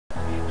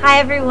Hi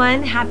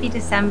everyone, happy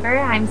December.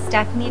 I'm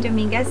Stephanie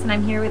Dominguez and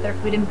I'm here with our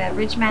food and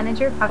beverage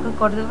manager, Paco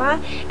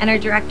Cordova, and our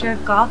director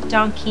of golf,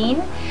 Don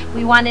Keene.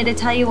 We wanted to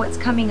tell you what's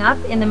coming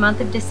up in the month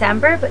of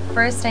December, but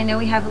first I know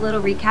we have a little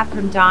recap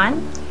from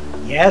Don.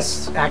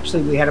 Yes,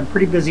 actually we had a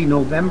pretty busy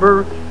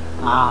November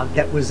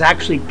that was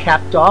actually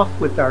capped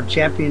off with our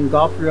champion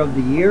golfer of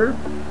the year.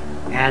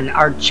 And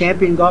our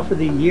champion golfer of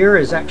the year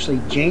is actually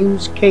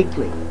James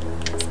Cakeley.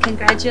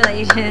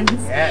 Congratulations.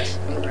 Yes,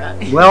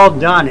 congrats. Well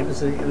done. It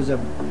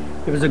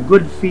was a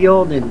good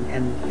field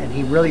and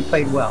he really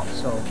played well.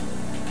 So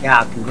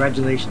yeah,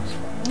 congratulations.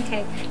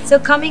 Okay, so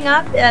coming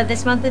up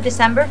this month of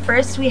December,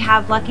 first we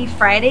have Lucky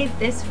Friday,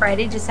 this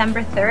Friday,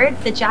 December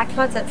 3rd. The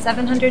jackpot's at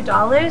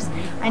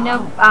 $700. I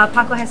know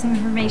Paco has some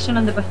information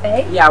on the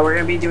buffet. Yeah, we're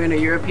going to be doing a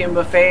European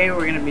buffet.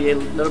 We're going to be a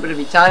little bit of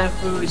Italian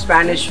food,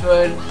 Spanish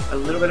food, a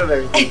little bit of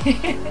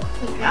everything.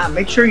 Yeah,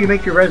 make sure you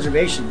make your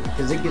reservation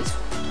because it gets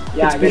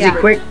busy yeah.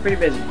 quick. Pretty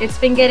busy. It's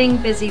been getting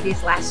busy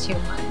these last 2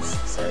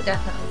 months, so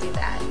definitely do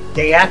that.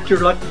 Day after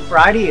Lucky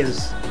Friday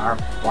is our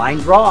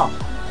blind draw.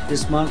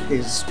 This month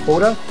is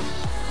quota.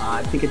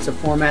 I think it's a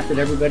format that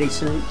everybody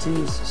seems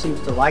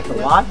to like a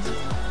lot.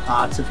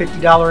 It's a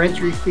 $50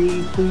 entry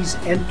fee. Please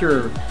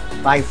enter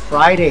by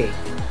Friday,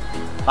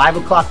 5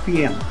 o'clock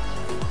p.m.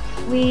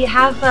 We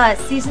have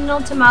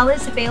seasonal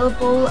tamales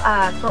available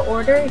for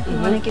order if you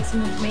want to get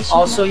some information.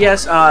 Also,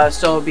 yes,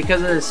 so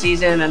because of the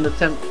season and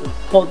the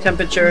cold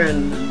temperature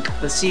and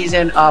the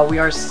season, we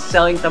are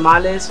selling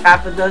tamales,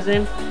 half a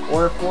dozen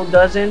or a full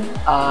dozen.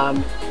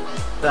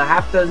 The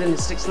half dozen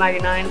is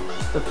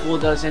 $6.99. The full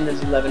dozen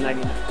is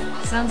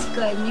 $11.99. Sounds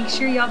good. Make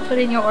sure y'all put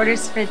in your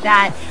orders for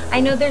that.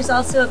 I know there's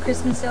also a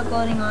Christmas sale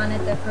going on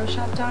at the Pro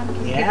Shop, Don.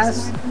 Can you give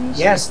us more information?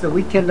 Yes, the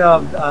weekend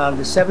of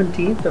the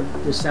 17th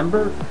of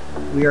December,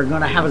 we are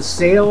going to have a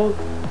sale.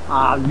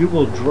 You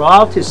will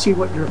draw to see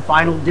what your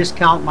final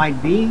discount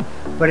might be,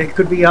 but it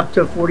could be up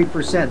to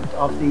 40%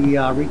 off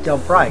the retail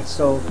price.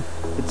 So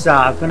it's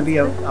going to be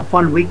a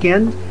fun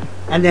weekend.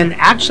 And then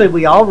actually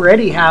we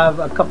already have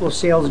a couple of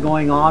sales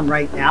going on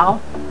right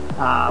now.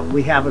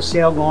 We have a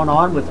sale going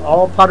on with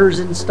all putters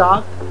in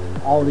stock,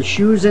 all the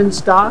shoes in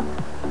stock,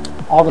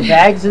 all the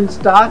bags in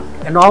stock,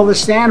 and all the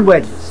sand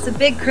wedges. It's a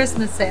big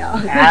Christmas sale.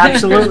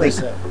 Absolutely.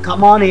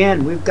 Come on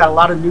in. We've got a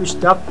lot of new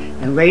stuff.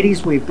 And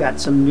ladies, we've got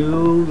some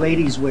new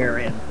ladies wear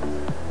in.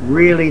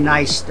 Really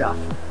nice stuff.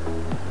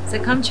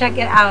 So come check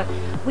it out.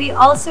 We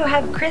also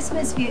have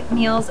Christmas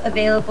meals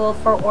available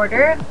for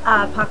order.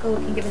 Paco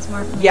can give us more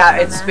information. Yeah,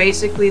 it's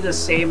basically the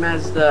same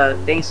as the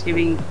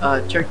Thanksgiving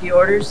turkey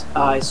orders.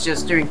 It's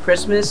just during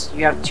Christmas.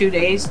 You have 2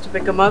 days to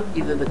pick them up,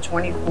 either the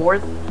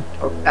 24th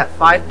or at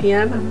 5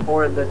 p.m.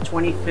 or the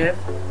 25th,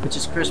 which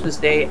is Christmas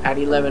Day at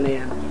 11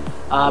 a.m.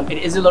 It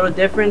is a little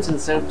different.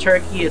 Instead of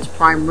turkey, it's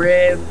prime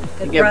rib.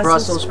 You get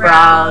Brussels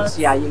sprouts.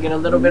 Yeah, you get a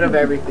little bit of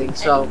everything.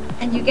 So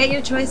and you get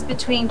your choice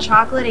between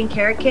chocolate and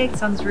carrot cake.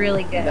 Sounds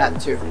really good.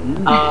 That too.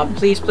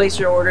 Please place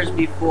your orders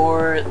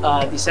before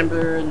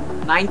December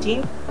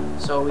 19th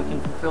so we can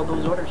fulfill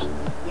those orders.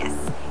 Yes.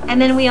 And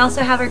then we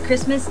also have our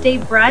Christmas Day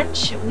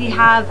brunch. We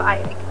have,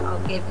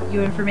 I'll give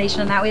you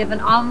information on that. We have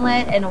an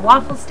omelet and a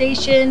waffle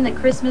station, the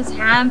Christmas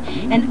ham,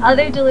 and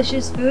other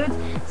delicious foods.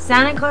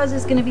 Santa Claus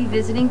is going to be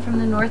visiting from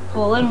the North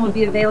Pole and will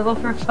be available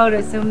for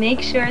photos. So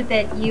make sure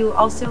that you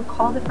also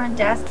call the front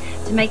desk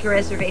to make a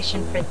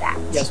reservation for that.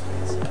 Yes,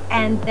 please.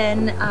 And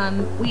then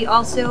we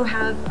also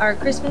have our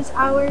Christmas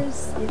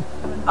hours.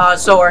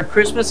 So our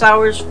Christmas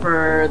hours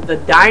for the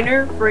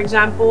diner, for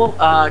example,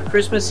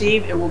 Christmas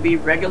Eve, it will be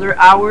regular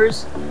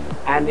hours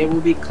and it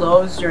will be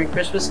closed during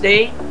Christmas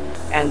Day.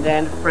 And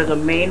then for the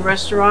main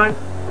restaurant,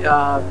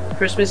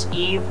 Christmas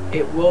Eve,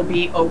 it will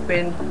be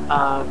open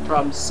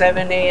from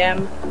 7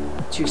 a.m.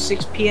 to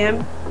 6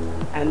 p.m.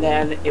 And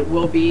then it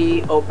will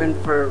be open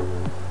for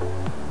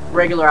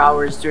regular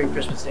hours during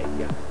Christmas Day.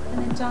 Yeah.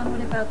 And then John,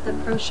 what about the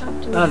Pro Shop?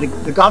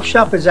 The golf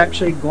shop is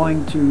actually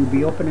going to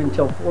be open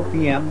until 4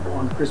 p.m.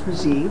 on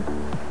Christmas Eve.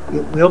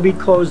 It will be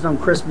closed on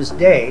Christmas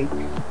Day.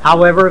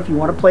 However, if you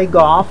want to play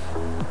golf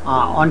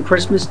on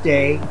Christmas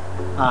Day,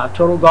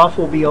 Total Golf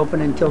will be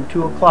open until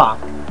 2 o'clock.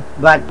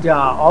 But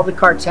all the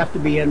carts have to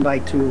be in by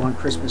 2 on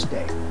Christmas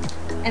Day.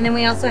 And then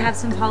we also have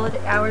some holiday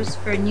hours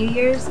for New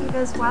Year's Eve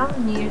as well,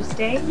 New Year's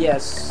Day.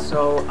 Yes,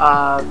 so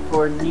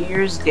for New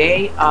Year's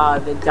Day,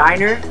 the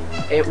diner,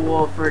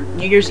 for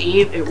New Year's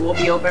Eve, it will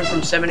be open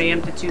from 7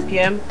 a.m. to 2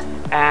 p.m.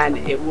 and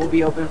it will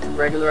be open for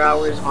regular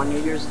hours on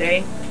New Year's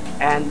Day.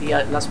 And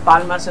the Las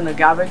Palmas and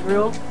Agave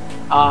Grill,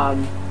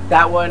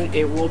 that one,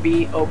 it will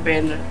be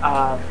open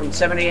from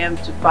 7 a.m.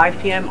 to 5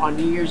 p.m. on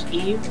New Year's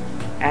Eve,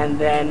 and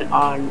then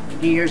on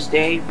New Year's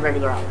Day,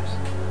 regular hours.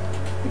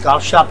 The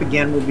golf shop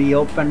again will be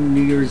open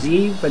New Year's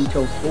Eve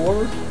until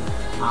 4.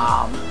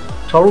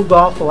 Total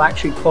Golf will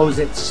actually close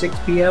at 6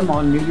 p.m.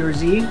 on New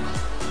Year's Eve,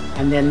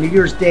 and then New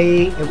Year's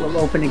Day it will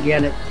open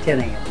again at 10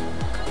 a.m.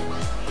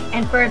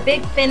 And for a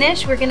big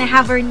finish, we're gonna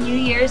have our New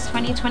Year's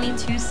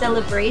 2022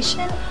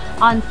 celebration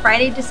on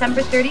Friday,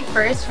 December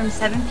 31st from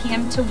 7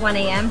 p.m. to 1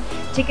 a.m.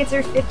 Tickets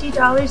are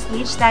 $50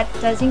 each. That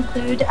does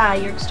include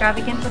your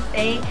extravagant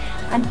buffet.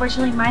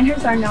 Unfortunately,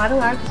 minors are not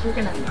allowed because we're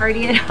gonna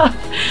party it up.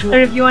 I don't know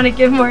if you want to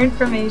give more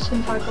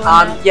information, Paco,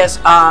 on that. Yes,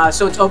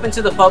 so it's open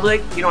to the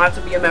public. You don't have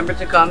to be a member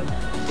to come.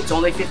 It's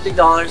only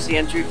 $50, the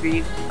entry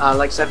fee.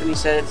 Like Stephanie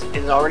said,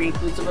 it already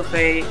includes a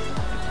buffet,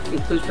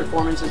 includes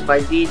performances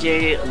by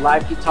DJ, a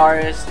live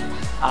guitarist.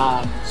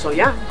 So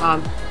yeah,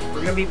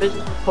 we're gonna be busy.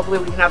 Hopefully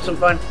we can have some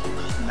fun.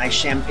 Nice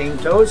champagne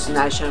toast.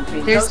 Nice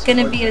champagne There's toast.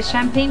 gonna be a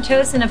champagne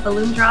toast and a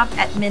balloon drop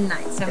at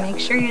midnight, so make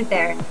sure you're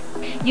there.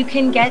 You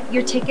can get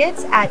your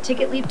tickets at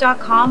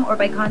ticketleap.com or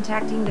by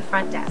contacting the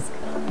front desk.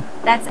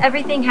 That's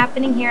everything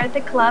happening here at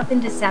the club in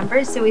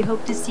December, so we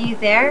hope to see you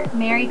there.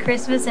 Merry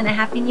Christmas and a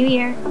Happy New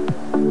Year.